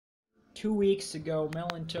2 weeks ago,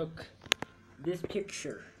 Melin took this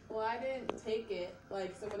picture. Well, I didn't take it,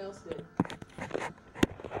 like someone else did.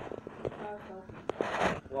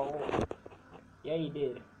 Well, yeah, you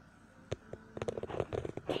did.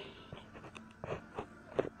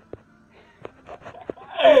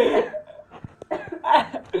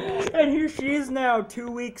 And here she is now,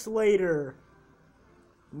 2 weeks later.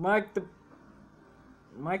 Miec the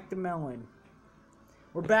Melon.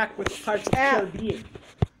 We're back with Pirates of the Caribbean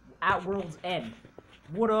at World's End.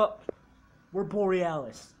 What up? We're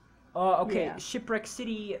Borealis. Okay, Yeah. Shipwreck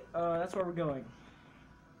City. That's where we're going.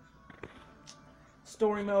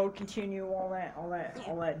 Story mode, continue, all that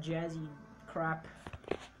jazzy crap.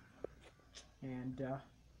 And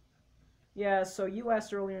yeah. So you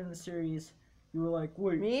asked earlier in the series. You were like,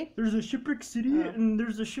 wait, Me? There's a Shipwreck City and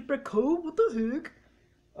there's a Shipwreck Cove? What the heck?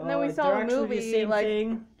 And then we saw a movie like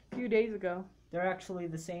thing. a few days ago. They're actually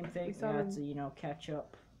the same thing. We have to, catch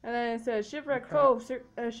up. And then it says Shipwreck Cove,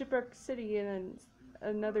 Shipwreck City, and then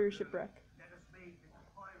another shipwreck.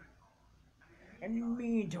 In the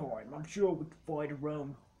meantime, I'm sure we can find our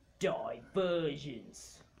own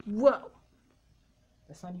diversions. Whoa!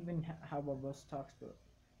 That's not even how Barbosa talks, but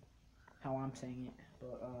how I'm saying it.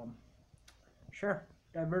 But, sure.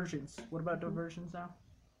 Diversions. What about diversions now?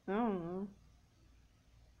 I don't know.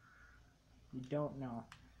 You don't know.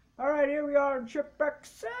 Alright, here we are in Shipwreck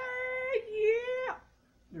City! Yeah!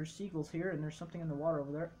 There's seagulls here, and there's something in the water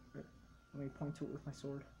over there. Let me point to it with my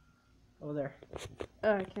sword. Over there.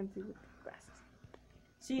 I can't see the glasses.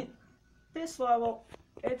 See, this level,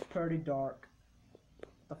 it's pretty dark.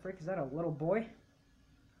 The frick is that, a little boy?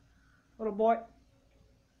 Little boy?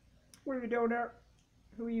 What are you doing there?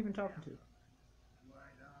 Who are you even talking to?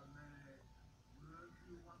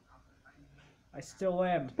 I still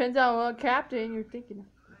am. Depends on what captain you're thinking of.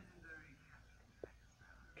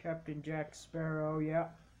 Captain Jack Sparrow, yeah.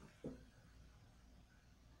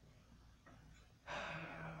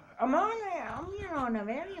 I'm on a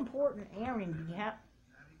very important errand, yeah.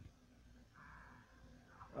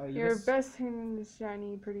 Your best thing is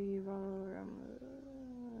shiny, pretty. Do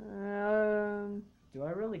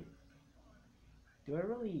I really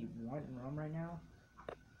want rum right now?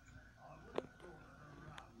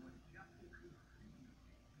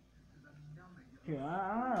 Here,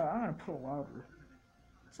 I'm gonna put it louder.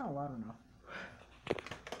 It's not loud enough.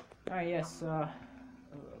 Alright, yes,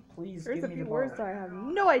 please There's give a me few the words I have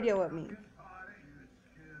no idea what mean.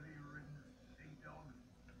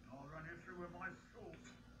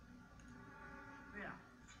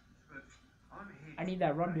 I need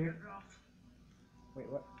that rum, dude. Wait,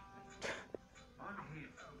 what?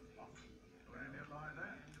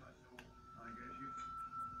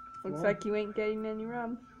 Looks like you ain't getting any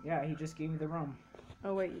rum. Yeah, he just gave me the rum.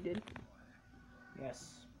 Oh wait, you did?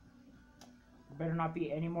 Yes. There better not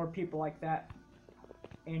be any more people like that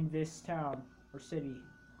in this town or city.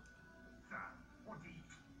 Sir, what do you...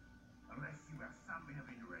 Unless you have something of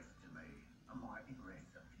interest to me, I might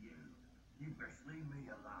interest a few. You best leave me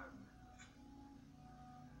alone.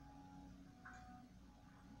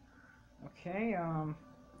 Okay,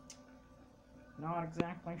 not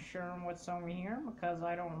exactly sure what's over here because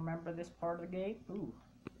I don't remember this part of the game. Ooh,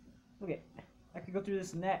 look at, I could go through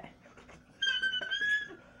this net.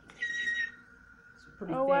 It's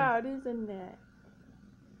pretty thin. Wow, it is a net.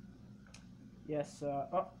 Yes,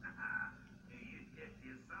 oh.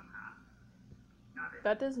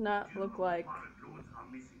 That does not look like...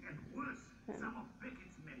 Some of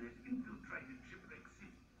Beckett's men have infiltrated Shipwreck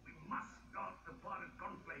City. We must start the pirate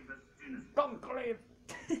conclave as soon as Conclave!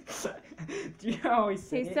 Do you always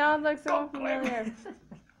say He it? sounds like someone Conclave.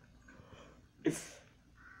 familiar.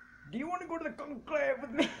 Do you want to go to the conclave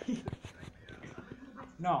with me?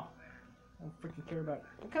 No. I don't freaking care about it.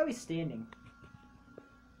 Look how he's standing.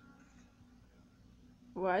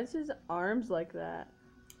 Why is his arms like that?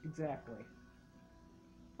 Exactly.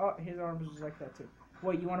 Oh, his arms is like that too.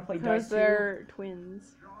 Wait, you want to play dice Because too? they're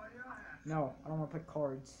twins. No, I don't want to play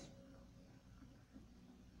cards.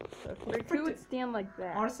 Who would stand like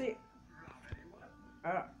that? Honestly,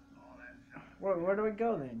 where do I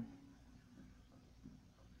go then?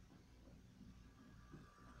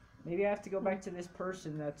 Maybe I have to go back to this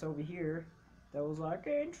person that's over here that was like,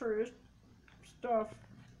 interest stuff.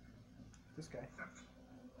 This guy.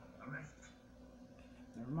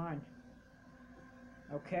 Never mind.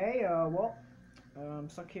 Okay, well, I'm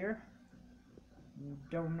stuck here.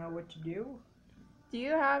 Don't know what to do. Do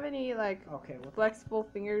you have any, like, Okay, flexible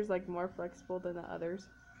fingers, like, more flexible than the others?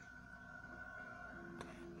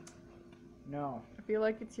 No. I feel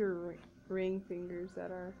like it's your ring fingers that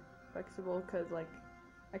are flexible, because, like,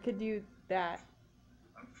 I could do that.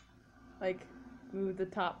 Like, move the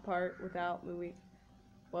top part without moving.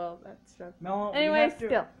 Well, that's stuff. Melon, Anyway,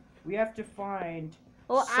 still. We have to find.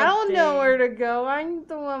 Well, I don't know something- where to go. I'm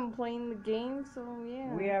the one playing the game, so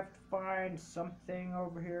yeah. We have to find something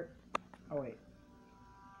over here. Oh wait.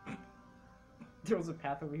 There was a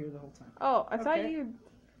path over here the whole time. Oh, I thought Okay. you.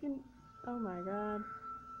 Oh my god.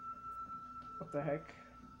 What the heck?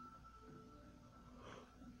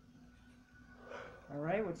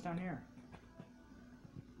 Alright, what's down here?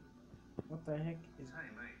 What the heck is... Hey,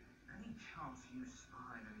 mate, any chance you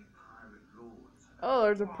spied any pirate lords? Oh,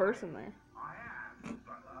 there's a person there. I have,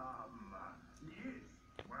 but, he is.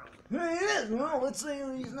 Well, He is! Well, let's say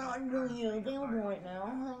he's not really available right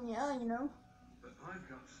now. Yeah, you know. but I've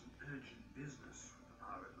got some urgent business with the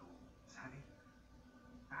pirate lords. Have you?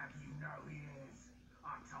 How do you know he is?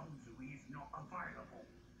 I told you he is not available.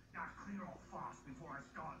 Now clear off fast before I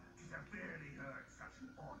start to severely hurt such an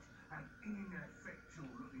odd and ineffectual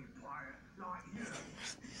looking pirate like you.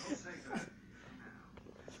 I'll say that now.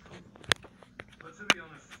 But to be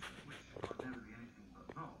honest, which I'll never be anything but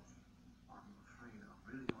not, I'm afraid I'm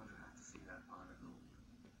really going to have to see that pirate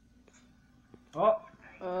lord.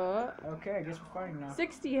 Oh, okay, I guess we're fighting now.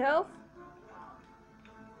 60 health.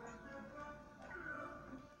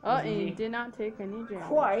 Oh, and Easy. he did not take any damage.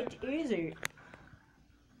 Quite easy.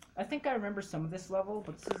 I think I remember some of this level,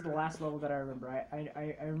 but this is the last level that I remember.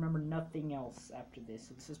 I remember nothing else after this.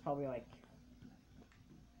 So this is probably like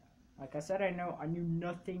I said, I knew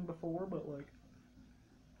nothing before, but like,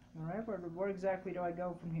 all right, where exactly do I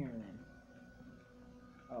go from here then?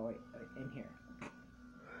 Oh wait, in here.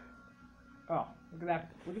 Oh, look at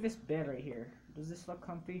that! Look at this bed right here. Does this look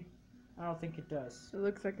comfy? I don't think it does. It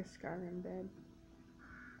looks like a Skyrim bed.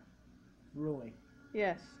 Really?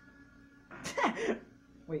 Yes.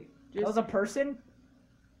 Wait, that Just- was a person?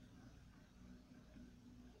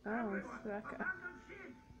 Oh, it's that guy. Abandon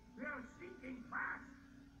ship! We are sinking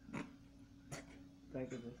fast! Look at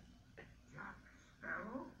this. Jack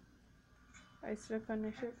Sparrow? I stuck on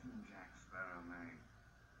the ship. Captain Jack Sparrow, mate.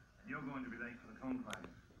 And you're going to be late for the conclave.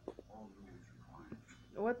 All rules required.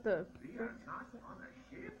 What the? We are not on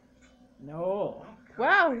a ship. No.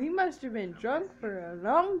 Wow, he must have been drunk for a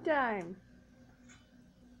long time.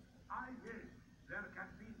 I did. There can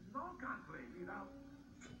be no conclave without.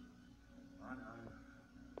 I know.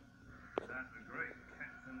 That the great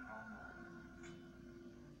Captain Armand.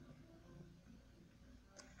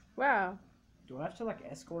 Wow. Do I have to like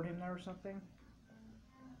escort him there or something?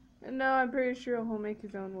 No, I'm pretty sure he'll make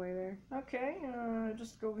his own way there. Okay,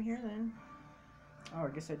 just go over here then. Oh, I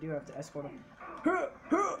guess I do have to escort him. Huh,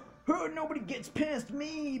 huh, huh, nobody gets past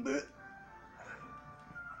me, but...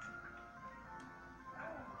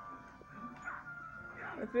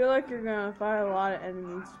 I feel like you're gonna fight a lot of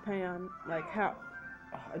enemies depending on like how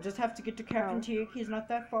I just have to get to Captain Teak. He's not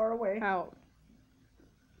that far away. how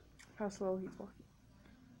slow he's walking.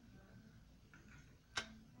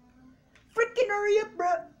 Freaking hurry up, bro!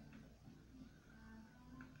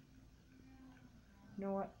 You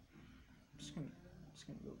know what? I'm just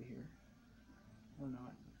gonna go over here. Or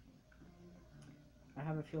not. I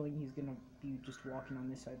have a feeling he's gonna be just walking on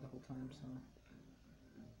this side the whole time, so...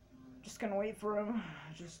 Just gonna wait for him.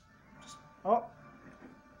 Just... Oh!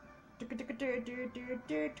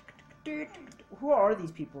 Who are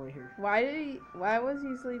these people right here? Why was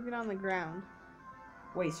he sleeping on the ground?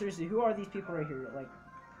 Wait, seriously, who are these people right here? Like,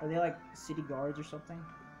 are they like city guards or something?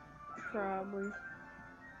 Probably.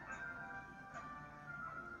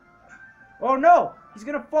 Oh no! He's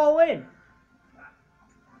gonna fall in!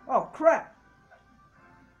 Oh crap!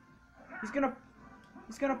 He's gonna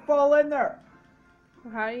fall in there!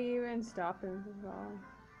 How do you even stop him from falling?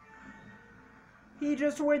 He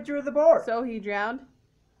just went through the board! So he drowned?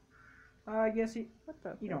 I guess he... What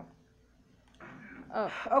the? You know.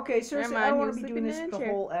 Oh. Okay, seriously, Never I mind, don't he want was to be doing sleeping this in a the chair.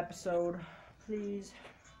 whole episode. Please.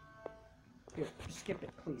 Here, just skip it,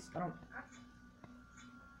 please. I don't...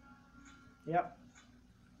 Yep.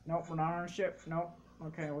 Nope, we're not on a ship. Nope.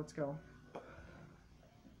 Okay, let's go.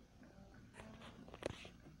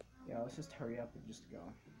 Yeah, let's just hurry up and just go.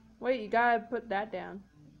 Wait, you gotta put that down.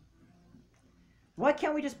 Why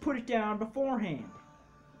can't we just put it down beforehand?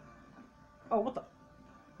 Oh, what the...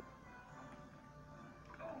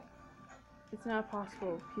 It's not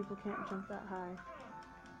possible. People can't jump that high.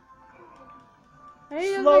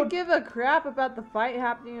 He Slow- doesn't give a crap about the fight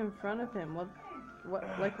happening in front of him. What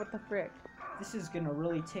the frick? This is gonna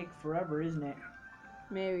really take forever, isn't it?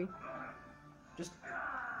 Maybe. Just...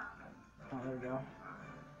 Oh, there we go.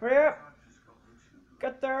 Hurry up!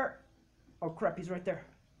 Get there! Oh crap, he's right there.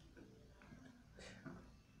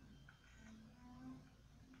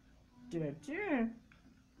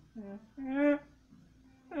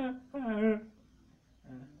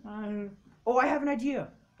 Oh, I have an idea.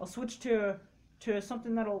 I'll switch to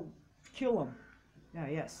something that'll kill him. Yeah,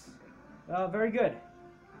 yes. Very good.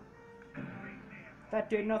 That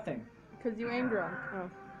did nothing. Because you aimed wrong. Oh.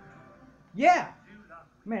 Yeah!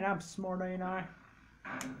 Man, I'm smart, ain't I?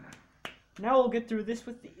 Now we'll get through this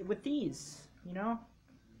with these, you know?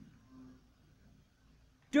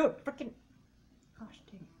 Dude, frickin'... Gosh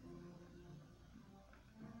dang.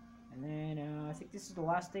 And then, I think this is the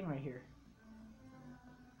last thing right here.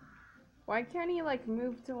 Why can't he, like,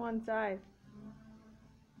 move to one side?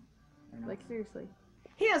 Like, seriously.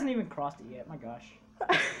 He hasn't even crossed it yet, my gosh.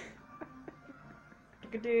 I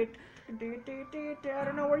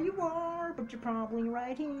don't know where you are, but you're probably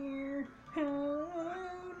right here. Who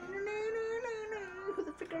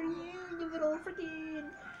the frick are you, you little frickin'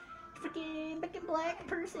 black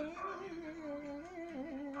person?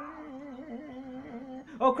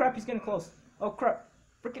 Oh crap, he's getting close. Oh crap.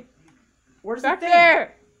 Frickin'. Where's Back the thing?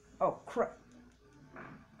 there! Oh crap.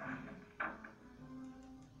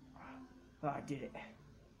 Oh, I did it.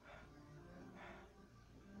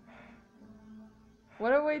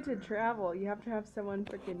 What a way to travel. You have to have someone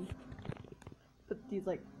freaking put these,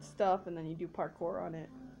 like, stuff and then you do parkour on it.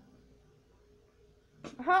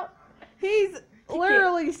 How? He's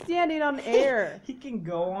literally standing on air. He can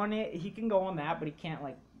go on it. He can go on that, but he can't,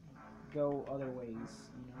 like, go other ways, you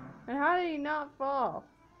know? And how did he not fall?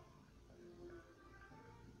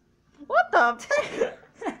 What the?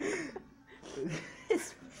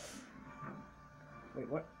 Wait,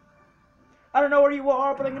 what? I don't know where you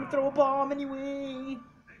are, but I'm gonna throw a bomb anyway.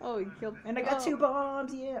 Oh, he killed. And I got 2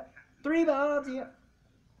 bombs, yeah. 3 bombs, yeah.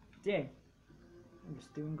 Dang. I'm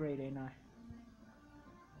just doing great, ain't I?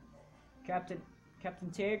 Captain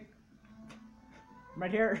Tig. I'm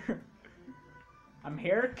right here. I'm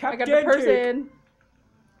here, Captain I got the person. Tig.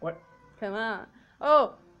 What? Come on.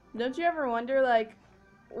 Oh, don't you ever wonder, like,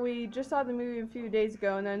 we just saw the movie a few days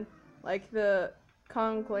ago, and then, like, the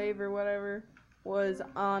Conclave or whatever was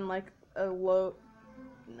on, like,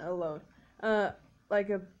 like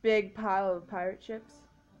a big pile of pirate ships.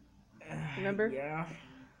 Remember? Yeah.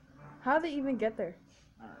 How'd they even get there?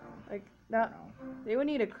 I don't know. Like, that, they would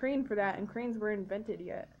need a crane for that, and cranes weren't invented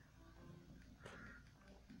yet.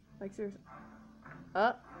 Like, seriously.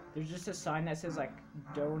 There's just a sign that says, like,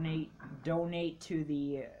 donate to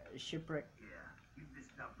the shipwreck. Yeah, give this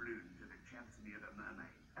doubloon to the chancellor of the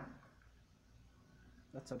mermaid.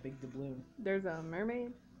 That's a big doubloon. There's a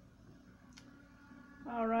mermaid.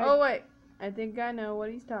 Alright. Oh, wait. I think I know what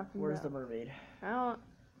he's talking Where's about. the mermaid?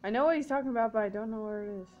 I know what he's talking about, but I don't know where it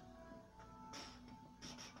is.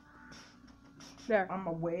 There. I'm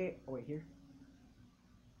away. Oh, wait, here?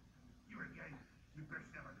 You again. You best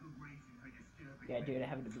have a good reason for disturbing Yeah, me. dude, I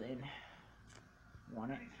have a doubloon.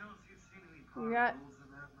 Want it? Any chance you've seen any You pirate got- rules in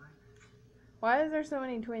that, mate? Why is there so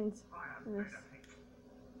many twins? I have in read this? a thing.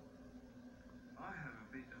 I have a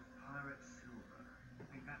bit of pirate silver.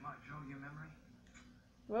 Think that might jog your memory?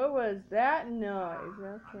 What was that noise? Okay.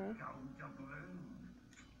 A gold doubloon.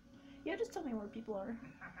 Yeah, just tell me where people are.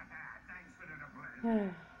 Thanks for the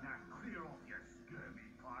doubloon. Now clear off your scurvy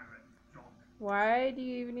pirate dog. Why do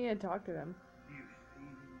you even need to talk to them? You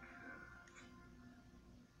thieving cur.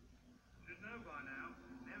 Should know by now,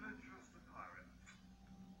 never trust a pirate.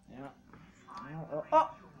 Yeah. Oh.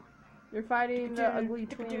 You're fighting the ugly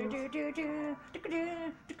twins. I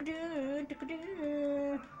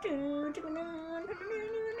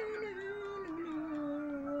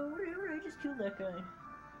just killed that guy.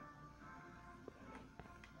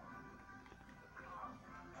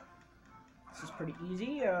 This is pretty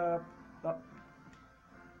easy.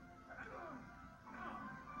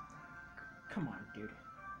 Come on, dude.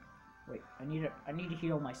 Wait, I need to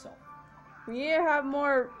heal myself. We need to have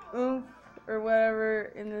more oomph or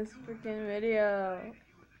whatever in this freaking video.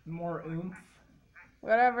 More oomph.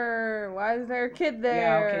 Whatever. Why is there a kid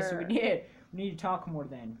there? Yeah, okay, so we need to talk more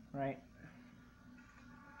then, right?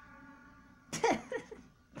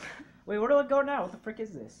 Wait, where do I go now? What the frick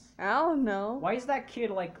is this? I don't know. Why is that kid,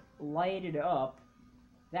 like, lighted up?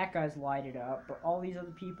 That guy's lighted up, but all these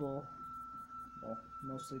other people, well,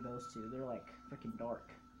 mostly those two, they're, like, freaking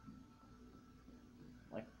dark.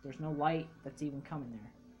 Like, there's no light that's even coming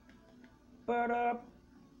there. But, oh,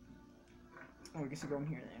 I guess I'll go in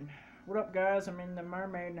here then. What up, guys? I'm in the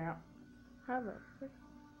mermaid now. How the frick?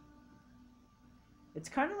 It's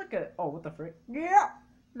kind of like a, oh, what the frick? Yeah!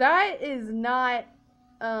 That is not,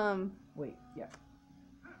 Wait, yeah.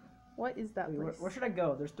 what is that Wait, place? where should I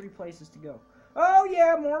go? There's 3 places to go. Oh,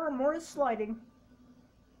 yeah, more is sliding.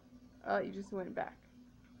 Oh, you just went back.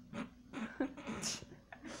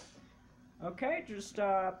 Okay, just,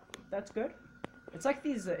 that's good. It's like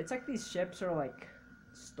these ships are like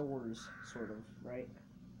stores, sort of, right?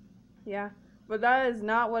 Yeah, but that is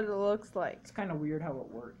not what it looks like. It's kind of weird how it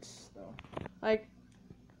works, though. Like,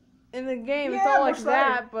 in the game, it's Yeah, all like looks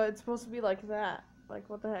that, but it's supposed to be like that. Like,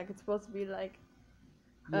 what the heck? It's supposed to be like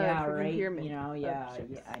Yeah, freaking right. pyramid You know, of yeah,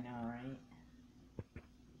 ships. yeah, I know, right?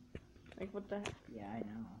 Like, what the heck? Yeah, I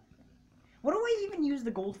know. What do I even use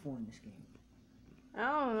the gold for in this game? I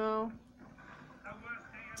don't know.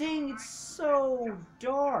 Dang, it's so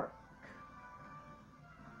dark.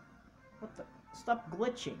 What the? Stop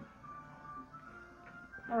glitching.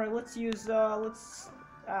 Alright, let's use,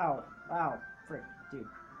 Ow, frick, dude.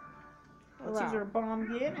 Let's use Wow. our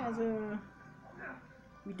bomb again as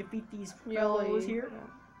we defeat these Yellow fellows here.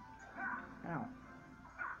 Yeah. Ow.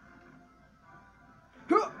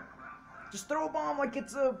 Huh! Just throw a bomb like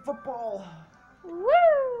it's a football.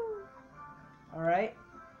 Woo! Alright.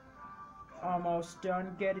 Almost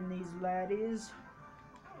done getting these laddies.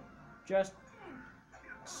 Just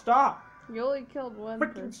stop. You only killed one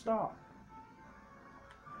Freaking person. stop.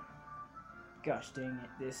 Gosh dang it.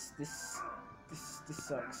 This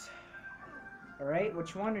sucks. Alright,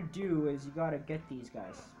 what you want to do is you gotta get these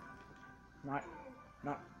guys. Not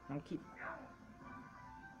keep.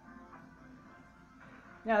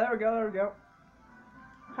 Yeah, there we go.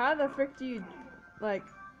 How the frick do you, like,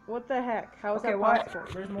 what the heck? How is Okay, that why? possible?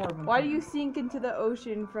 There's more of them. Why do you sink into the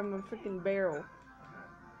ocean from a freaking barrel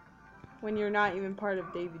when you're not even part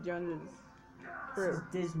of Davy Jones's This is crew?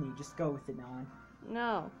 Disney. Just go with it, Melin.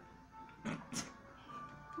 No.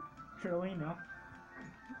 Really? No?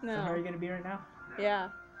 So how are No. you gonna be right now? Yeah.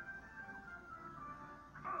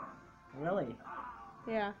 Really?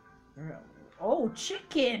 Yeah. Oh,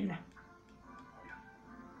 chicken!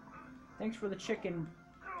 Thanks for the chicken.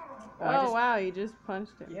 Oh, wow, you just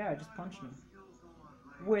punched him. Yeah, I just punched him.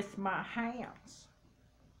 With my hands.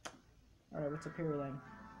 Alright, what's up here then?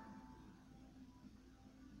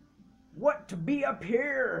 What to be up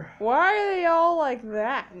here? Why are they all like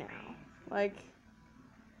that now? Like,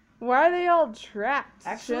 why are they all trapped?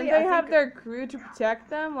 Actually, Shouldn't I they have think- their crew to protect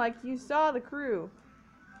them? Like, you saw the crew.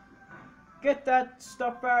 Get that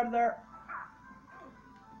stuff out of there.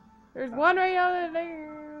 There's one right over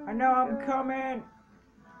there. I know I'm coming.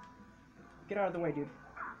 Get out of the way, dude.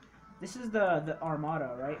 This is the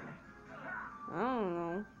Armada, right? I don't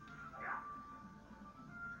know.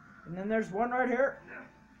 And then there's one right here.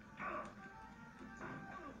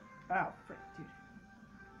 Ow, frick, dude.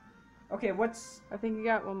 Okay, what's... I think you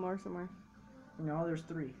got one more somewhere. No, there's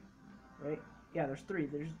three. Right? Yeah, there's three.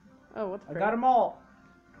 There's... Oh, what the I frick? got them all.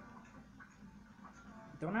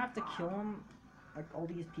 Don't I have to kill them, like, all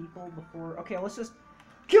these people before... Okay, let's just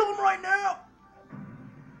kill them right now!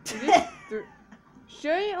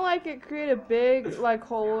 Shouldn't, like, it create a big, like,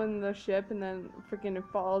 hole in the ship and then freaking it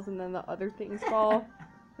falls and then the other things fall?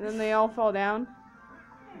 And then they all fall down?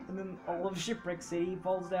 And then all of Shipwreck City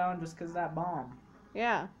falls down just because of that bomb.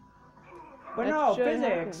 Yeah. But That no, should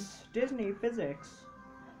physics. Disney physics.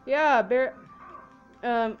 Yeah, very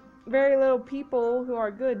little people who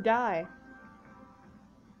are good die.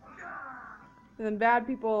 And then bad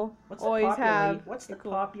people always have... What's the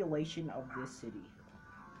population of this city?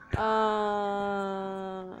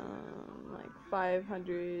 Like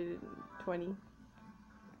 520.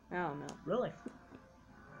 I don't know. Really?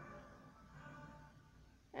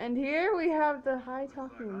 And here we have the high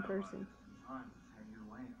talking person.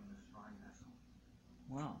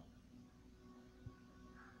 Wow.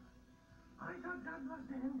 I thought that was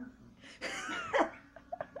the end of it.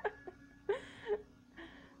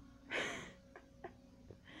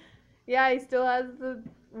 Yeah, he still has the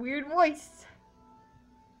weird voice.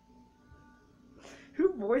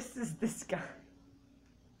 Who voices this guy?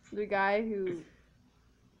 The guy who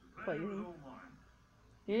plays him.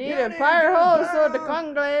 You need Get a in, pirate hole so the down.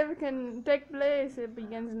 conclave can take place. It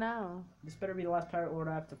begins now. This better be the last pirate lord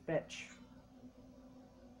I have to fetch.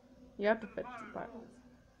 You have to fetch the pirates.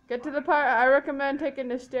 Get to the pirate. I recommend taking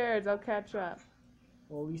the stairs. I'll catch up.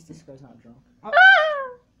 Well, at least this guy's not drunk.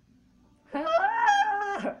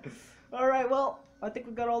 Ah! Alright, well, I think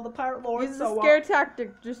we got all the pirate lords. Use the so, scare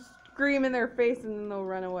tactic. Just scream in their face and then they'll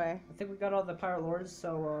run away. I think we got all the pirate lords,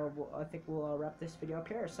 so I think we'll wrap this video up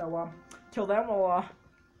here. So, till then, we'll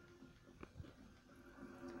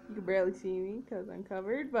You can barely see me because I'm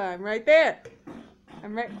covered, but I'm right there.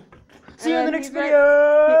 I'm right. see you in the And next he's right-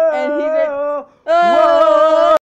 video. and he's right- Whoa!